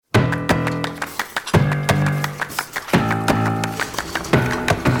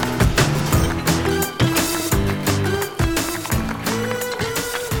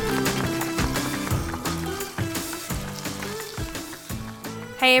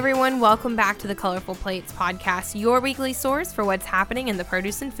Hey everyone, welcome back to the Colorful Plates podcast, your weekly source for what's happening in the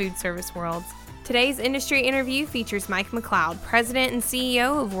produce and food service worlds. Today's industry interview features Mike McCloud, President and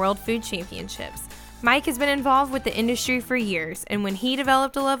CEO of World Food Championships. Mike has been involved with the industry for years, and when he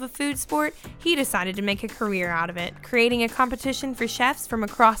developed a love of food sport, he decided to make a career out of it, creating a competition for chefs from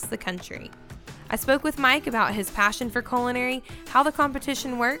across the country. I spoke with Mike about his passion for culinary, how the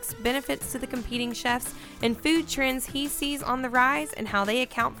competition works, benefits to the competing chefs, and food trends he sees on the rise and how they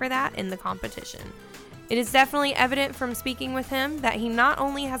account for that in the competition. It is definitely evident from speaking with him that he not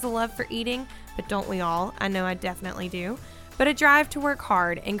only has a love for eating, but don't we all? I know I definitely do. But a drive to work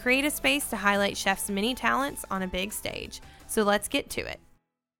hard and create a space to highlight chefs' many talents on a big stage. So let's get to it.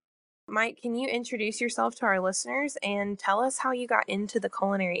 Mike, can you introduce yourself to our listeners and tell us how you got into the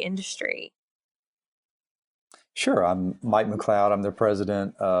culinary industry? Sure. I'm Mike McCloud. I'm the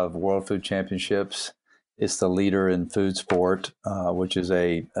president of World Food Championships. It's the leader in food sport, which is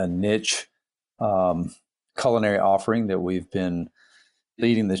a niche culinary offering that we've been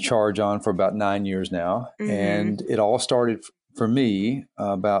leading the charge on for about 9 years now. Mm-hmm. And it all started for me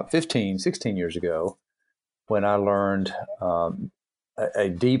about 16 years ago when I learned a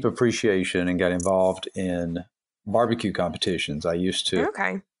deep appreciation and got involved in barbecue competitions. I used to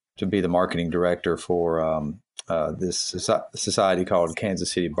be the marketing director for this society called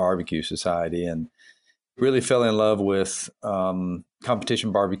Kansas City Barbecue Society, and really fell in love with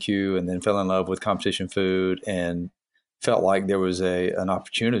competition barbecue, and then fell in love with competition food, and felt like there was an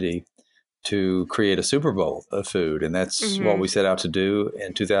opportunity to create a Super Bowl of food. And that's what we set out to do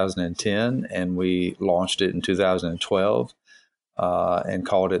in 2010. And we launched it in 2012 and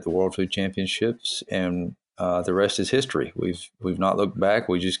called it the World Food Championships. And the rest is history. We've not looked back.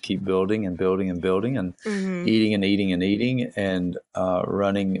 We just keep building and building and building and eating and eating and eating and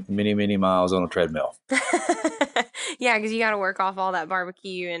running many, many miles on a treadmill. Yeah, because you got to work off all that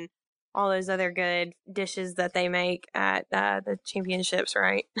barbecue and all those other good dishes that they make at the championships,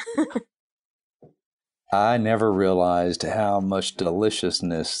 right? I never realized how much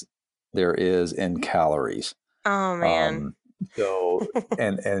deliciousness there is in calories. Oh, man.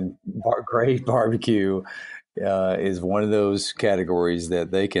 Great barbecue is one of those categories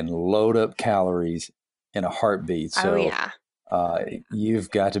that they can load up calories in a heartbeat. So you've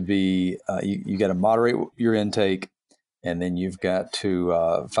got to be, you got to moderate your intake, and then you've got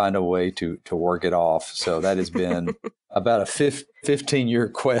to find a way to work it off. So that has been about a 15-year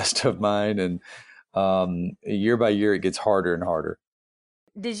quest of mine, and year by year it gets harder and harder.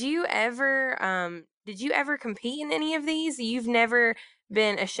 Did you ever compete in any of these? You've never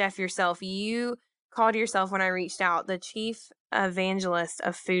been a chef yourself. You called yourself, when I reached out, the chief evangelist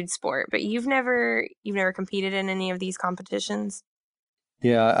of food sport, but you've never competed in any of these competitions?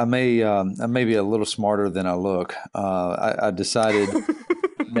 Yeah, I may be a little smarter than I look. I decided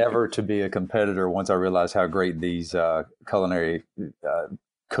never to be a competitor once I realized how great these culinary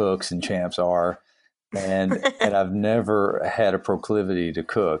cooks and champs are. And I've never had a proclivity to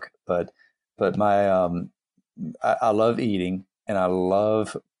cook, but my I love eating, and I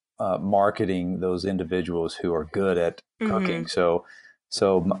love marketing those individuals who are good at cooking. So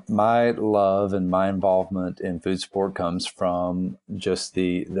my love and my involvement in food sport comes from just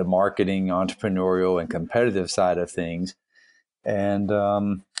the marketing, entrepreneurial, and competitive side of things. And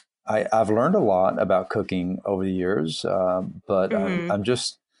I've learned a lot about cooking over the years, but I'm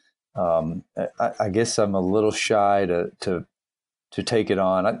just I guess I'm a little shy to take it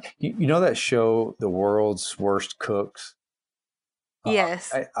on. You know that show, The World's Worst Cooks?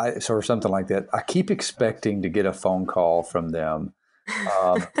 Yes. I or something like that. I keep expecting to get a phone call from them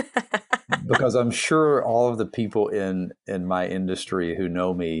because I'm sure all of the people in my industry who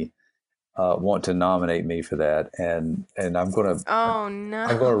know me want to nominate me for that, and I'm gonna I'm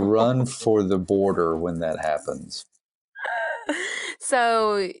gonna run for the border when that happens.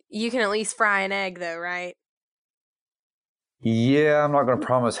 So you can at least fry an egg, though, right? Yeah, I'm not going to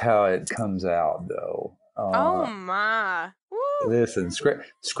promise how it comes out, though. Oh, my. Woo. Listen,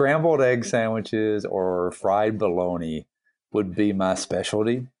 scrambled egg sandwiches or fried bologna would be my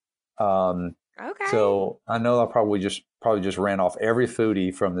specialty. So I know I probably just ran off every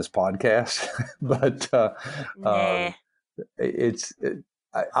foodie from this podcast, but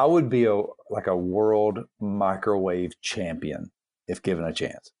I would be like a world microwave champion if given a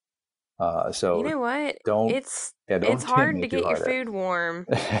chance. So you know what? It's hard to get your food warm.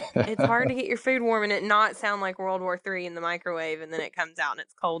 It's hard to get your food warm and it not sound like World War III in the microwave, and then it comes out and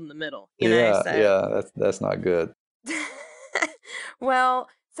it's cold in the middle. That's not good. Well,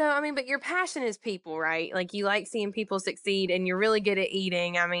 so I mean, but your passion is people, right? Like, you like seeing people succeed, and you're really good at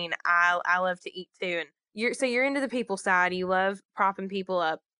eating. I mean, I love to eat too, and you're into the people side. You love propping people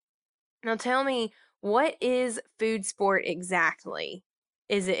up. Now tell me, what is food sport exactly?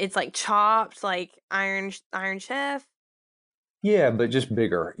 It's like Chopped, like Iron Chef? Yeah, but just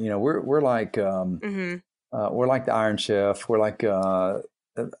bigger. Mhm. We're like the Iron Chef. We're like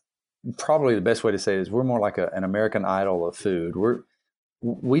probably the best way to say it is we're more like an American Idol of food.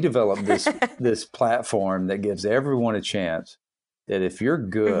 We developed this platform that gives everyone a chance. That if you're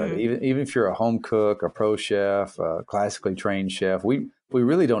good, Mhm. even if you're a home cook, a pro chef, a classically trained chef, we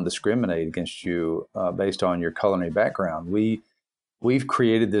really don't discriminate against you based on your culinary background. We've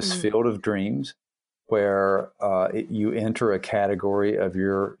created this Mhm. field of dreams where you enter a category of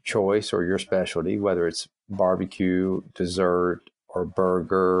your choice or your specialty, whether it's barbecue, dessert, or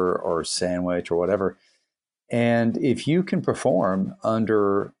burger, or sandwich, or whatever. And if you can perform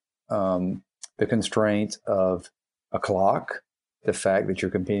under the constraints of a clock, the fact that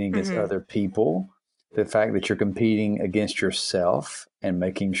you're competing against Mhm. other people, the fact that you're competing against yourself and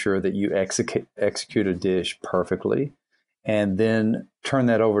making sure that you execute a dish perfectly, and then turn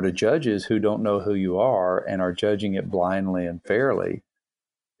that over to judges who don't know who you are and are judging it blindly and fairly,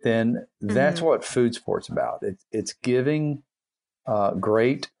 then that's Mhm. what food sport's about. It's giving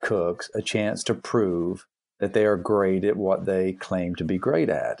great cooks a chance to prove that they are great at what they claim to be great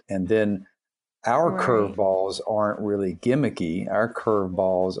at. And then our Right. curveballs aren't really gimmicky. Our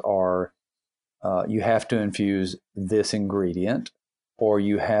curveballs are you have to infuse this ingredient, or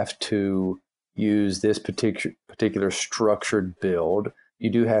you have to use this particular structured build.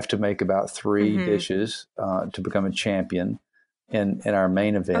 You do have to make about three Mhm. dishes to become a champion in our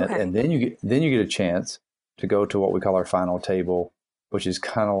main event, Okay. and then you get a chance to go to what we call our final table, which is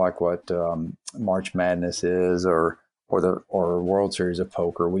kind of like what March Madness is, or World Series of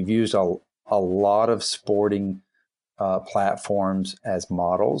Poker. We've used a lot of sporting platforms as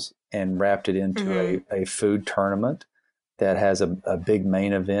models and wrapped it into Mhm. a food tournament that has a big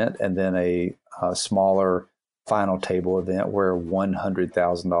main event and then a smaller final table event where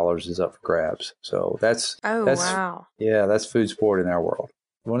 $100,000 is up for grabs. So Oh, that's wow. yeah, that's food sport in our world.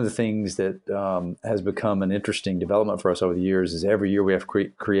 One of the things that has become an interesting development for us over the years is every year we have to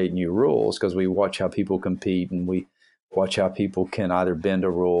create new rules because we watch how people compete and we watch how people can either bend a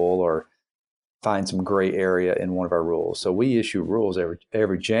rule or find some gray area in one of our rules. So we issue rules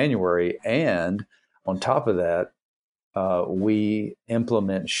every January, and on top of that, we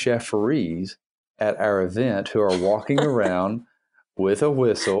implement chefferees at our event who are walking around with a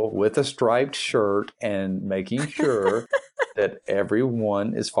whistle, with a striped shirt, and making sure that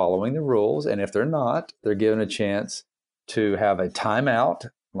everyone is following the rules. And if they're not, they're given a chance to have a timeout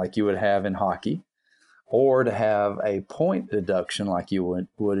like you would have in hockey, or to have a point deduction like you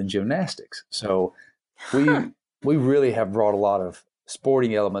would in gymnastics. So Huh. we really have brought a lot of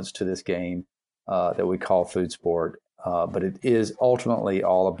sporting elements to this game that we call food sport, but it is ultimately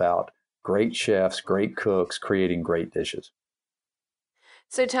all about great chefs, great cooks creating great dishes.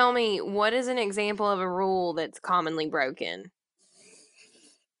 So tell me, what is an example of a rule that's commonly broken?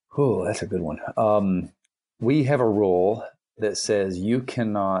 Oh, that's a good one. We have a rule that says you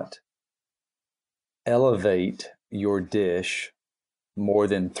cannot elevate your dish more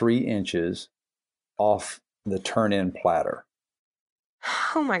than 3 inches off the turn in platter.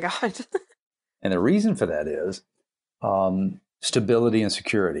 Oh my God. And the reason for that is stability and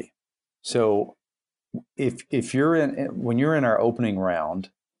security. So if you're in when you're in our opening round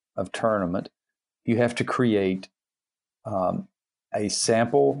of tournament, you have to create um, a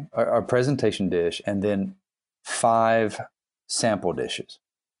sample, a presentation dish, and then 5 sample dishes.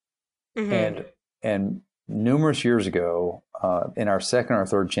 Mhm. And numerous years ago, in our second or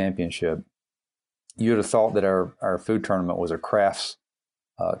third championship, you'd have thought that our food tournament was a crafts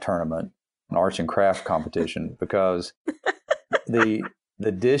tournament, an arts and crafts competition, because the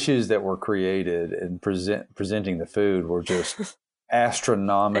the dishes that were created and presenting the food were just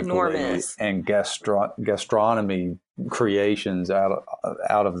astronomically Enormous. and gastronomy creations out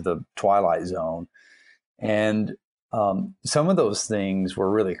of the Twilight Zone. And some of those things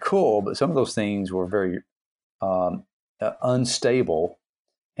were really cool, but some of those things were very um, unstable.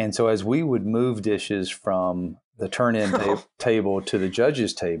 And so, as we would move dishes from the turn-in Oh, table to the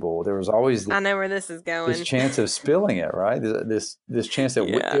judges' table, there was always I know where this is this going. chance of spilling it, right? This chance that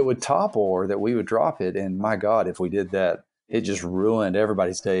Yeah. it would topple or that we would drop it. And my God, if we did that, it just ruined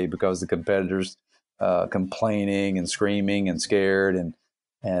everybody's day because the competitors complaining and screaming and scared,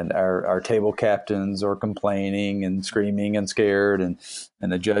 and our table captains are complaining and screaming and scared, and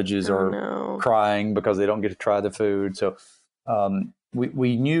the judges Oh are no. crying because they don't get to try the food. So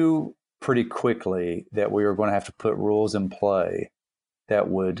we knew pretty quickly that we were going to have to put rules in play that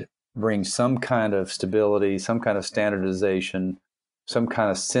would bring some kind of stability, some kind of standardization, some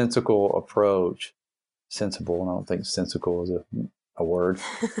kind of sensible approach. Sensible, I don't think sensible is a word,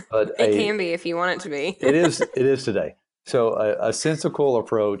 but It can be if you want it to be. it is today. So a sensible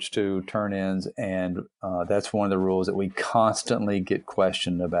approach to turn-ins, and that's one of the rules that we constantly get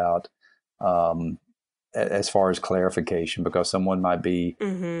questioned about as far as clarification, because someone might be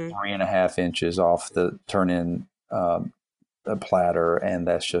 3.5 inches off the turn-in platter, and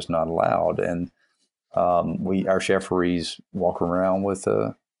that's just not allowed. And our chefferees walk around with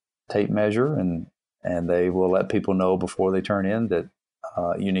a tape measure, and they will let people know before they turn in that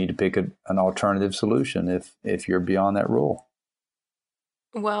you need to pick an alternative solution if you're beyond that rule.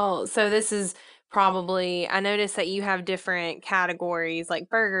 Well, so this is probably, I noticed that you have different categories like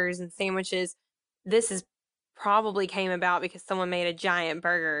burgers and sandwiches. This is probably came about because someone made a giant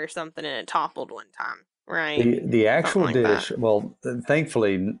burger or something and it toppled one time, right? The actual Something like that. dish, well,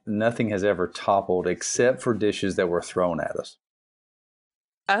 thankfully, nothing has ever toppled except for dishes that were thrown at us.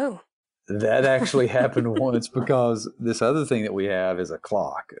 Oh. That actually happened once, because this other thing that we have is a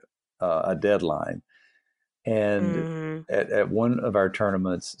clock, a deadline. And at one of our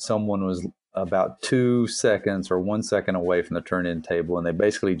tournaments, someone was about 2 seconds or 1 second away from the turn-in table, and they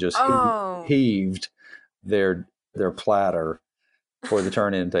basically just heaved their platter for the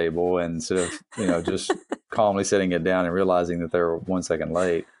turn-in table, and instead of just calmly setting it down and realizing that they were 1 second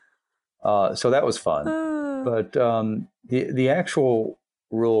late. So that was fun. But the actual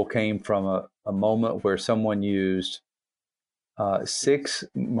rule came from a moment where someone used 6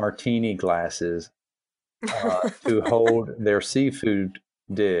 martini glasses to hold their seafood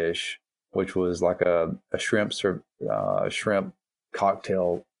dish, which was like a shrimp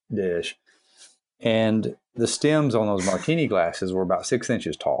cocktail dish. And the stems on those martini glasses were about 6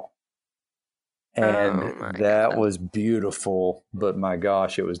 inches tall. And that was beautiful, but my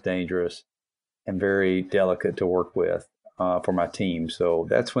gosh, it was dangerous and very delicate to work with for my team. So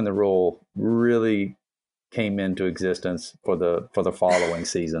that's when the rule really came into existence for the following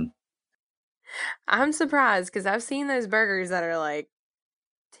season. I'm surprised because I've seen those burgers that are like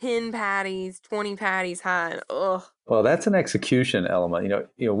 10 patties, 20 patties high. And, ugh. Well, that's an execution element.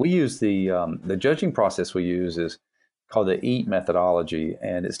 We use the judging process we use is called the EAT methodology,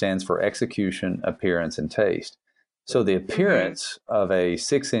 and it stands for execution, appearance, and taste. So the appearance of a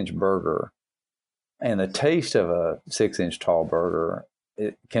 6-inch burger and the taste of a 6-inch tall burger,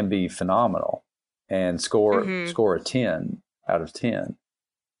 it can be phenomenal and score a 10 out of 10.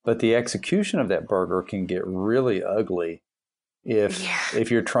 But the execution of that burger can get really ugly if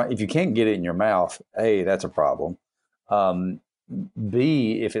you can't get it in your mouth. A, that's a problem.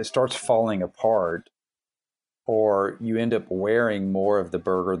 B, if it starts falling apart, or you end up wearing more of the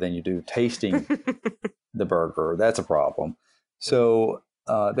burger than you do tasting the burger, that's a problem. So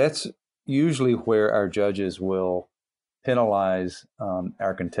that's usually where our judges will penalize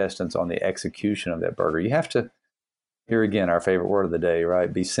our contestants on the execution of that burger. You have to, here again, our favorite word of the day,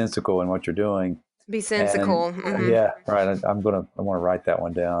 right? Be sensical in what you're doing. Be sensical. Yeah, right. I want to write that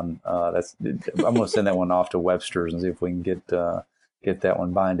one down. I'm going to send that one off to Webster's and see if we can get that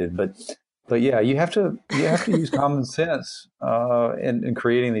one binded. But yeah, you have to use common sense in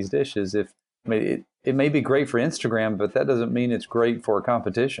creating these dishes. It may be great for Instagram, but that doesn't mean it's great for a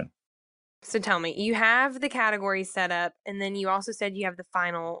competition. So tell me, you have the categories set up, and then you also said you have the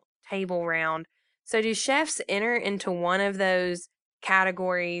final table round. So do chefs enter into one of those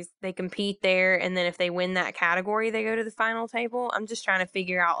categories? They compete there, and then if they win that category, they go to the final table? I'm just trying to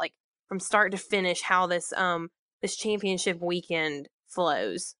figure out, like, from start to finish, how this championship weekend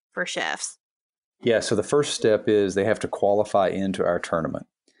flows for chefs. Yeah, so the first step is they have to qualify into our tournament.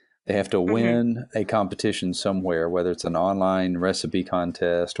 They have to win a competition somewhere, whether it's an online recipe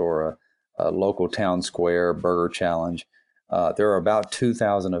contest or a local town square burger challenge. There are about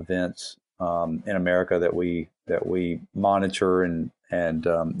 2,000 events in America that we monitor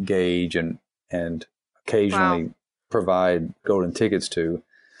and gauge and occasionally provide golden tickets to.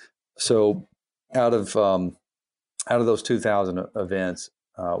 So out of those 2,000 events,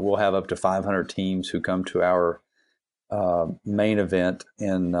 we'll have up to 500 teams who come to our main event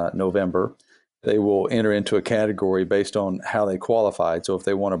in November. They will enter into a category based on how they qualified. So if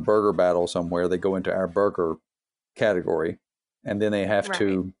they want a burger battle somewhere, they go into our burger category, and then they have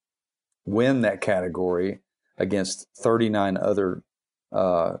to win that category against 39 other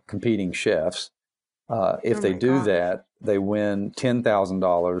competing chefs. If they do that, they win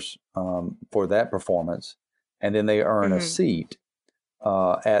 $10,000 for that performance, and then they earn a seat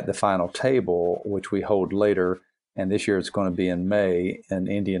at the final table, which we hold later. And this year it's going to be in May in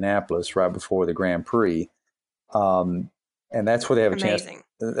Indianapolis, right before the Grand Prix. and that's where they have a chance. Amazing.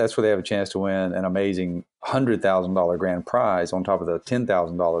 That's where they have a chance to win an amazing $100,000 grand prize on top of the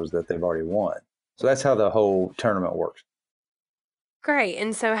 $10,000 that they've already won. So that's how the whole tournament works. Great.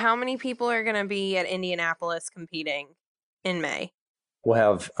 And so how many people are going to be at Indianapolis competing in May? We'll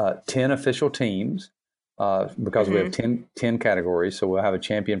have 10 official teams because we have 10 categories. So we'll have a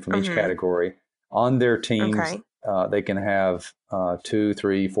champion from each category. On their teams, they can have 2,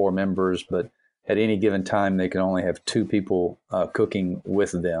 3, 4 members, but at any given time, they can only have 2 people cooking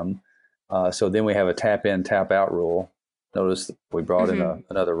with them. So then we have a tap in, tap out rule. Notice we brought in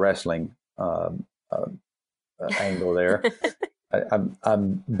another wrestling angle there.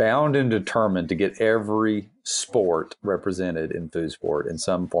 I'm bound and determined to get every sport represented in food sport in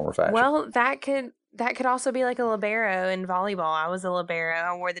some form or fashion. Well, that could also be like a libero in volleyball. I was a libero.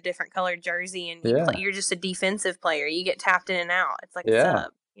 I wore the different colored jersey, and you're just a defensive player. You get tapped in and out. It's like a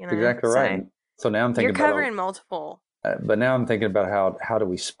sub. Exactly right. So now I'm thinking you're covering multiple. But now I'm thinking about how do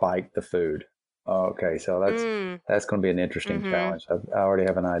we spike the food? Okay, so that's going to be an interesting challenge. I already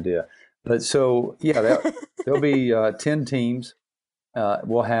have an idea. But so there'll be 10 teams.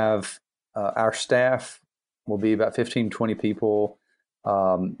 We'll have our staff will be about 15, 20 people.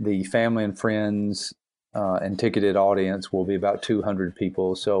 The family and friends and ticketed audience will be about 200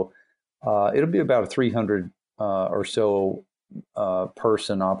 people. So it'll be about a 300 or so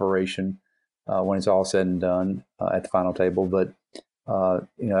person operation when it's all said and done at the final table. But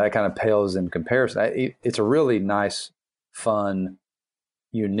that kind of pales in comparison. It's a really nice, fun,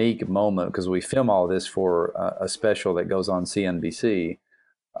 unique moment because we film all this for a special that goes on CNBC.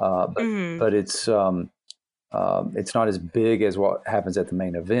 But it's not as big as what happens at the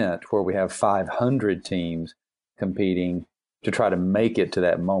main event, where we have 500 teams competing to try to make it to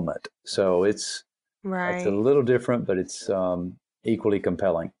that moment. So it's a little different, but it's equally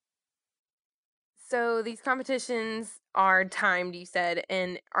compelling. So these competitions are timed, you said,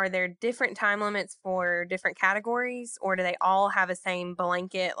 and are there different time limits for different categories, or do they all have a same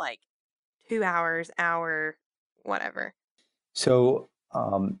blanket, like 2 hours, hour, whatever? So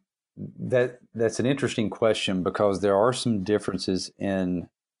that's an interesting question because there are some differences in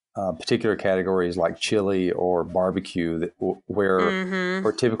particular categories like chili or barbecue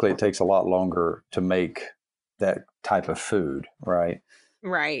where typically it takes a lot longer to make that type of food, right?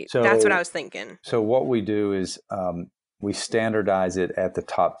 Right. So that's what I was thinking. So what we do is we standardize it at the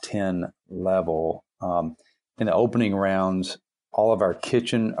top 10 level. In the opening rounds, all of our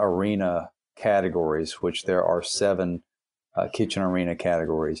kitchen arena categories, which there are 7 kitchen arena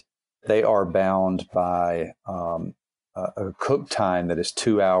categories, they are bound by a cook time that is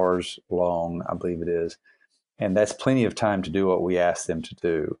 2 hours long, I believe it is. And that's plenty of time to do what we ask them to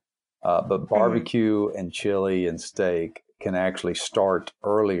do. But barbecue and chili and steak can actually start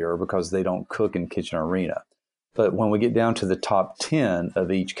earlier because they don't cook in kitchen arena. But when we get down to the top 10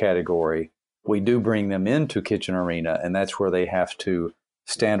 of each category, we do bring them into kitchen arena, and that's where they have to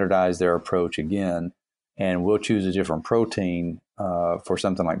standardize their approach again. And we'll choose a different protein for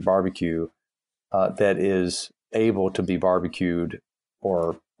something like barbecue that is able to be barbecued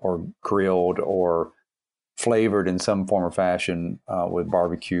or grilled or flavored in some form or fashion with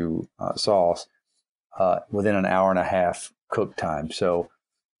barbecue sauce within an hour and a half cook time. So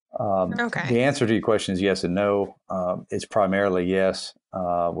the answer to your question is yes and no. It's primarily yes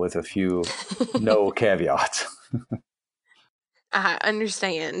with a few no caveats. I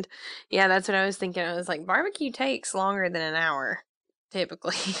understand. Yeah, that's what I was thinking. I was like, barbecue takes longer than an hour,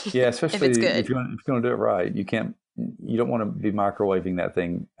 typically. Yeah, especially if it's good. If you're going to do it right. You don't want to be microwaving that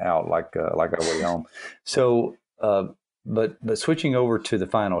thing out like our way home. So, but switching over to the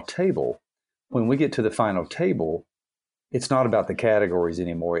final table, when we get to the final table, it's not about the categories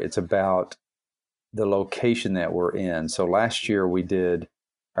anymore. It's about the location that we're in. So last year we did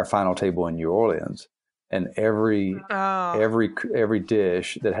our final table in New Orleans, and every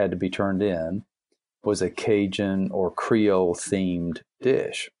dish that had to be turned in was a Cajun or Creole themed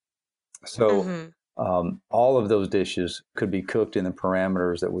dish. So all of those dishes could be cooked in the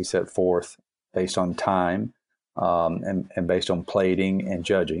parameters that we set forth based on time and based on plating and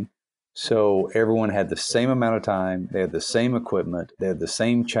judging. So everyone had the same amount of time. They had the same equipment. They had the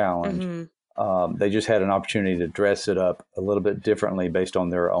same challenge. They just had an opportunity to dress it up a little bit differently based on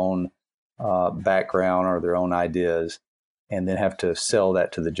their own background or their own ideas, and then have to sell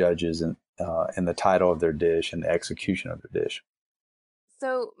that to the judges and the title of their dish and the execution of their dish.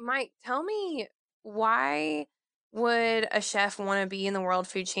 So, Mike, tell me, why would a chef want to be in the World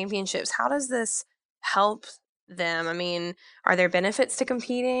Food Championships? How does this help them? I mean, are there benefits to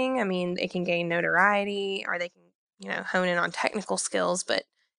competing? I mean, they can gain notoriety, or they can, hone in on technical skills, but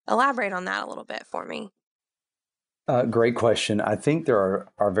elaborate on that a little bit for me. Great question. I think there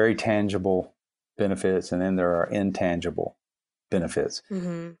are very tangible benefits, and then there are intangible benefits.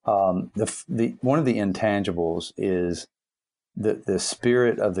 Mm-hmm. The one of the intangibles is the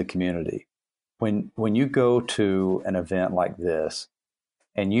spirit of the community. When you go to an event like this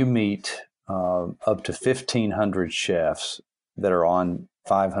and you meet up to 1,500 chefs that are on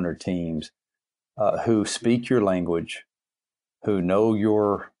 500 teams who speak your language, who know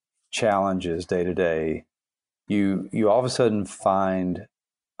your challenges day to day, you all of a sudden find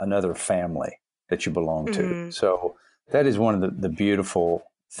another family that you belong to. Mm-hmm. So that is one of the beautiful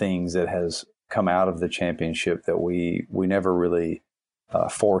things that has come out of the championship that we never really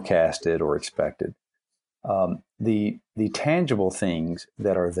forecasted or expected. The tangible things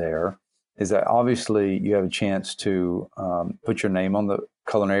that are there is that obviously you have a chance to put your name on the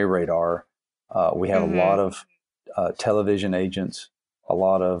culinary radar. We have a lot Mm-hmm. of television agents, a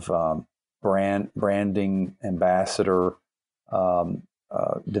lot of branding ambassador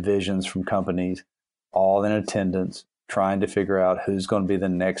divisions from companies, all in attendance, trying to figure out who's going to be the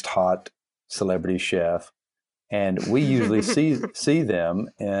next hot celebrity chef. And we usually see them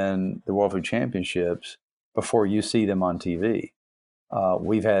in the World Food Championships before you see them on TV.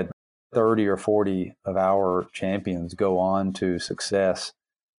 We've had 30 or 40 of our champions go on to success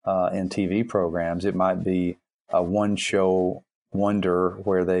in TV programs. It might be a one show wonder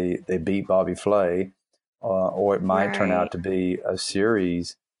where they beat Bobby Flay, or it might turn Right. out to be a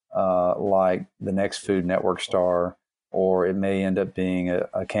series like the next Food Network star, or it may end up being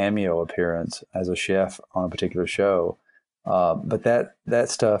a cameo appearance as a chef on a particular show. But that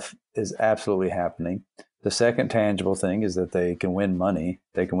stuff is absolutely happening. The second tangible thing is that they can win money.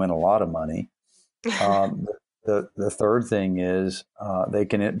 They can win a lot of money. Um, the third thing is they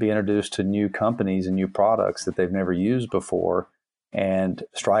can be introduced to new companies and new products that they've never used before, and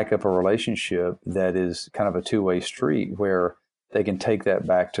strike up a relationship that is kind of a two-way street where they can take that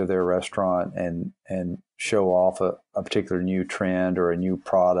back to their restaurant and show off a particular new trend or a new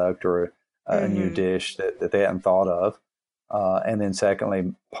product or a new Mm-hmm. dish that they hadn't thought of. And then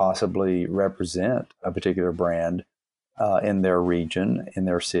secondly, possibly represent a particular brand in their region, in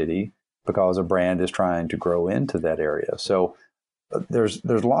their city, because a brand is trying to grow into that area. So there's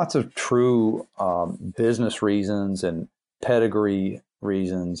lots of true business reasons and pedigree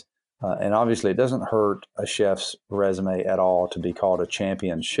reasons, and obviously it doesn't hurt a chef's resume at all to be called a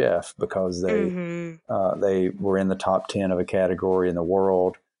champion chef because Mm-hmm. they were in the top 10 of a category in the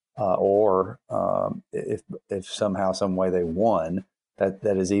world, or if somehow some way they won, that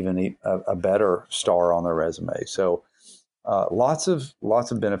is even a better star on their resume. So lots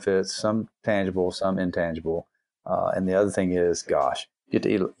of benefits, some tangible, some intangible. And the other thing is, gosh, you get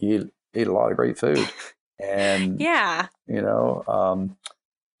to eat a lot of great food, and Yeah. you know,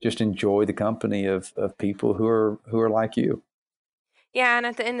 just enjoy the company of people who are like you. Yeah, and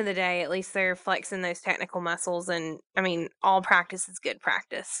at the end of the day, at least they're flexing those technical muscles, and I mean, all practice is good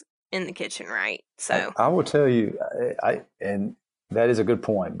practice in the kitchen, right? So, I will tell you, and that is a good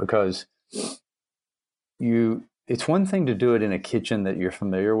point because it's one thing to do it in a kitchen that you're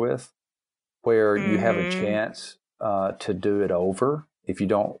familiar with, where you have a mm-hmm. chance to do it over. If you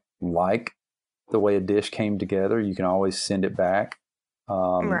don't like the way a dish came together, you can always send it back,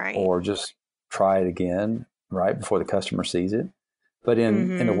 Right. or just try it again right before the customer sees it. But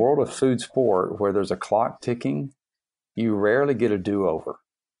in the Mm-hmm. world of food sport, where there's a clock ticking, you rarely get a do over,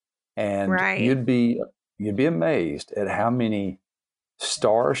 and Right. you'd be amazed at how many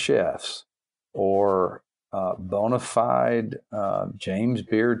star chefs or bona fide James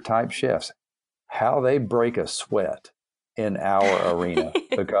Beard type chefs, how they break a sweat in our arena.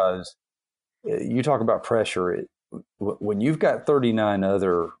 Because you talk about pressure. When you've got 39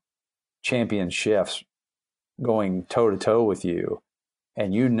 other champion chefs going toe to toe with you,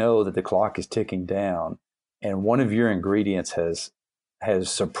 and you know that the clock is ticking down, and one of your ingredients has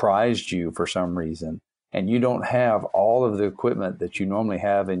surprised you for some reason, and you don't have all of the equipment that you normally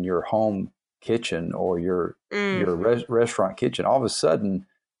have in your home kitchen or Mm. your restaurant kitchen, all of a sudden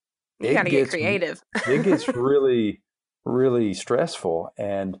You got it to get gets creative. it gets really really stressful,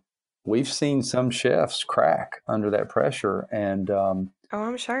 and we've seen some chefs crack under that pressure, and Oh,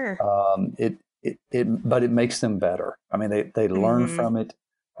 I'm sure. but it makes them better. I mean, they learn Mm-hmm. from it,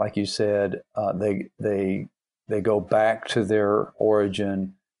 like you said. They go back to their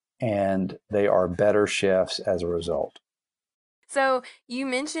origin, and they are better chefs as a result. So you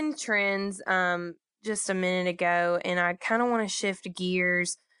mentioned trends just a minute ago, and I kind of want to shift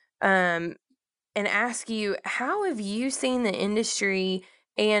gears um, and ask you, how have you seen the industry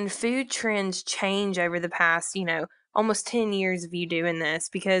and food trends change over the past, almost 10 years of you doing this?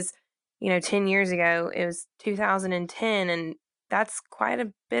 Because 10 years ago. It was 2010, and that's quite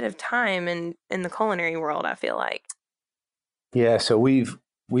a bit of time in the culinary world, I feel like. Yeah, so we've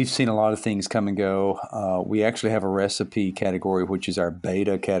seen a lot of things come and go. We actually have a recipe category, which is our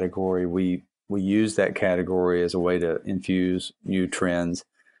beta category. We use that category as a way to infuse new trends.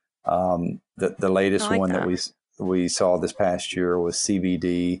 The I latest like one that that. we saw this past year was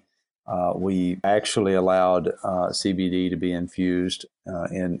CBD. We actually allowed CBD to be infused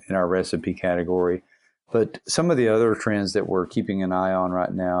in our recipe category. But some of the other trends that we're keeping an eye on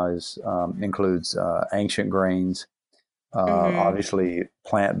right now is includes ancient grains, Mm-hmm. obviously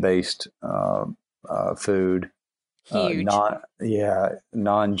plant-based food, Huge.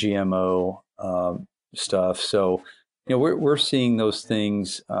 non-GMO stuff. So, we're seeing those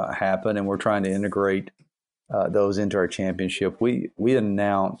things happen, and we're trying to integrate those into our championship. We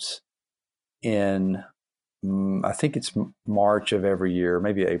announce in I think it's March of every year,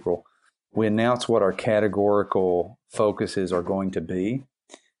 maybe April. We announce what our categorical focuses are going to be.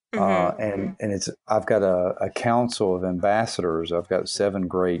 Mm-hmm. And it's I've got a council of ambassadors. I've got 7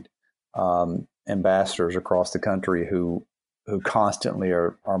 great ambassadors across the country who constantly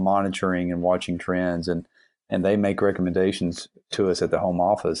are monitoring and watching trends, and they make recommendations to us at the home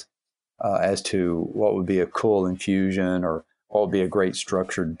office as to what would be a cool infusion or what would be a great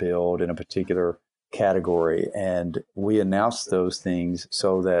structured build in a particular category. And we announce those things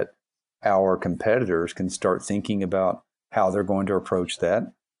so that our competitors can start thinking about how they're going to approach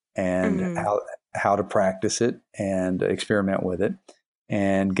that and Mm-hmm. how to practice it and experiment with it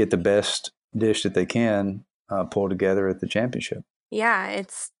and get the best dish that they can pull together at the championship. Yeah,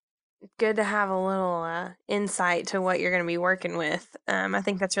 it's good to have a little insight to what you're going to be working with. I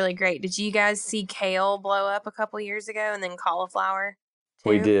think that's really great. Did you guys see kale blow up a couple years ago, and then cauliflower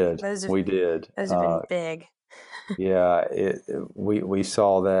We too? did, Those have we did. those have been big. Yeah, we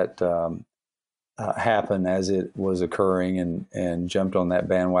saw that happen as it was occurring, and jumped on that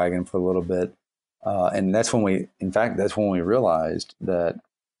bandwagon for a little bit. And in fact, that's when we realized that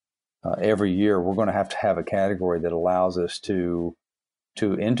every year we're going to have a category that allows us to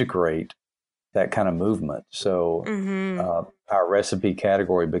integrate that kind of movement. So Mm-hmm. our recipe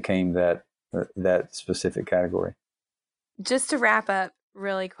category became that specific category. Just to wrap up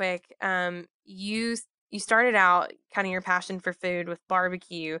really quick, you started out kind of your passion for food with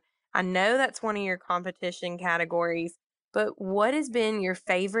barbecue. I know that's one of your competition categories, but what has been your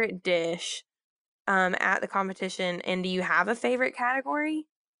favorite dish at the competition, and do you have a favorite category?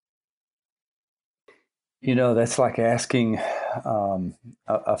 That's like asking a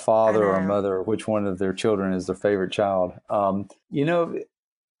I father or a know. mother which one of their children is their favorite child. I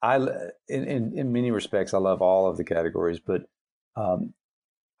in many respects I love all of the categories, but um,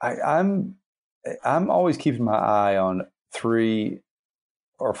 I'm always keeping my eye on 3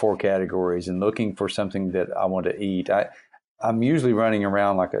 or 4 categories and looking for something that I want to eat. I'm usually running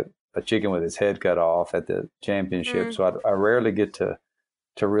around like a chicken with its head cut off at the championship, Mm, so I rarely get to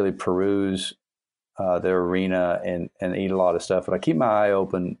really peruse the arena and eat a lot of stuff. But I keep my eye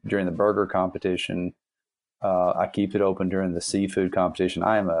open during the burger competition. I keep it open during the seafood competition.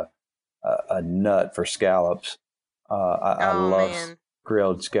 I am a nut for scallops. I oh love man.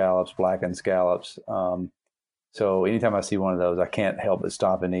 grilled scallops, blackened scallops. So anytime I see one of those, I can't help but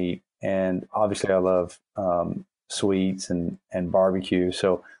stop and eat. And obviously, I love sweets and barbecue.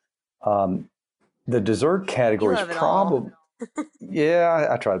 So um, the dessert You category is love it all. probably, yeah,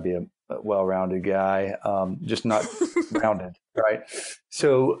 I try to be a well-rounded guy, just not rounded, right?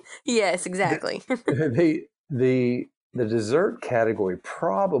 So Yes, the exactly. the dessert category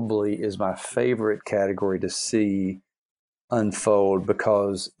probably is my favorite category to see unfold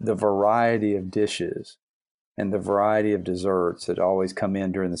because the variety of dishes and the variety of desserts that always come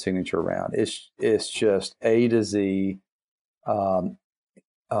in during the signature round. It's just A to Z, um,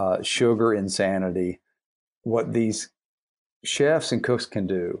 sugar insanity. What these chefs and cooks can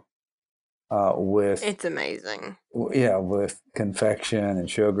do with It's amazing. with confection and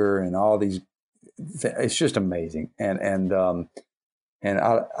sugar and all these, it's just amazing. And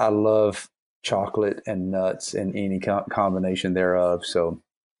I love chocolate and nuts and any combination thereof. So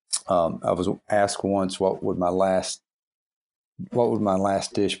I was asked once what would my last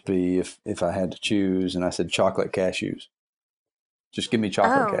dish be if I had to choose, and I said chocolate cashews. Just give me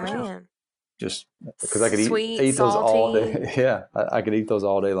chocolate Oh cashews. man. Just because I could Sweet, eat those all salty. day. Yeah, I could eat those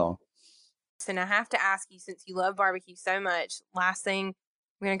all day long. And I have to ask you, since you love barbecue so much, last thing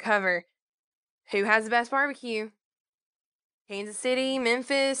we're gonna cover: who has the best barbecue? Kansas City,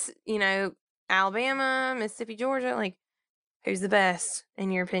 Memphis, Alabama, Mississippi, Georgia. Like, who's the best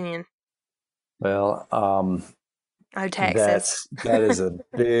in your opinion? Well, Oh, Texas. That is a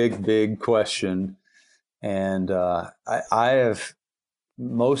big question. And I have,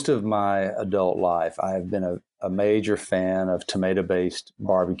 most of my adult life, I have been a major fan of tomato-based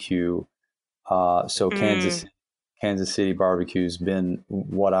barbecue. So Kansas City barbecue has been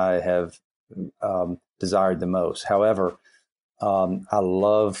what I have desired the most. However, I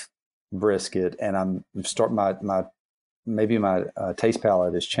love brisket, and I'm starting my taste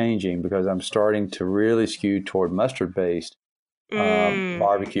palette is changing because I'm starting to really skew toward mustard-based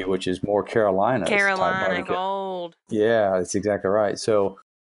barbecue, which is more Carolina type barbecue. Gold. Yeah, that's exactly right. So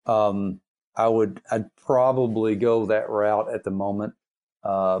I'd probably go that route at the moment.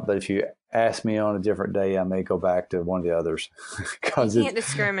 But if you ask me on a different day, I may go back to one of the others. You can't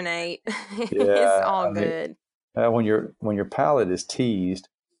discriminate. Yeah, It's all good. When your palate is teased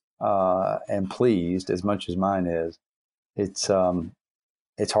and pleased as much as mine is, it's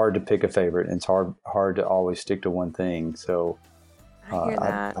hard to pick a favorite, and it's hard to always stick to one thing. So I hear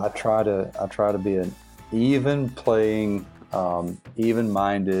that. I try to be an even-playing,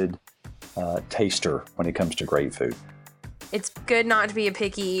 even-minded taster when it comes to great food. It's good not to be a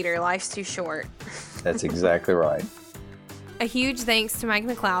picky eater. Life's too short. That's exactly right. A huge thanks to Mike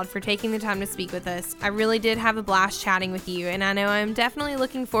McCloud for taking the time to speak with us. I really did have a blast chatting with you, and I know I'm definitely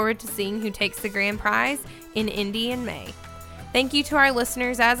looking forward to seeing who takes the grand prize in Indy in May. Thank you to our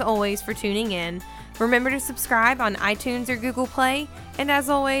listeners, as always, for tuning in. Remember to subscribe on iTunes or Google Play, and as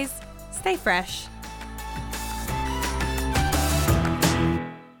always, stay fresh.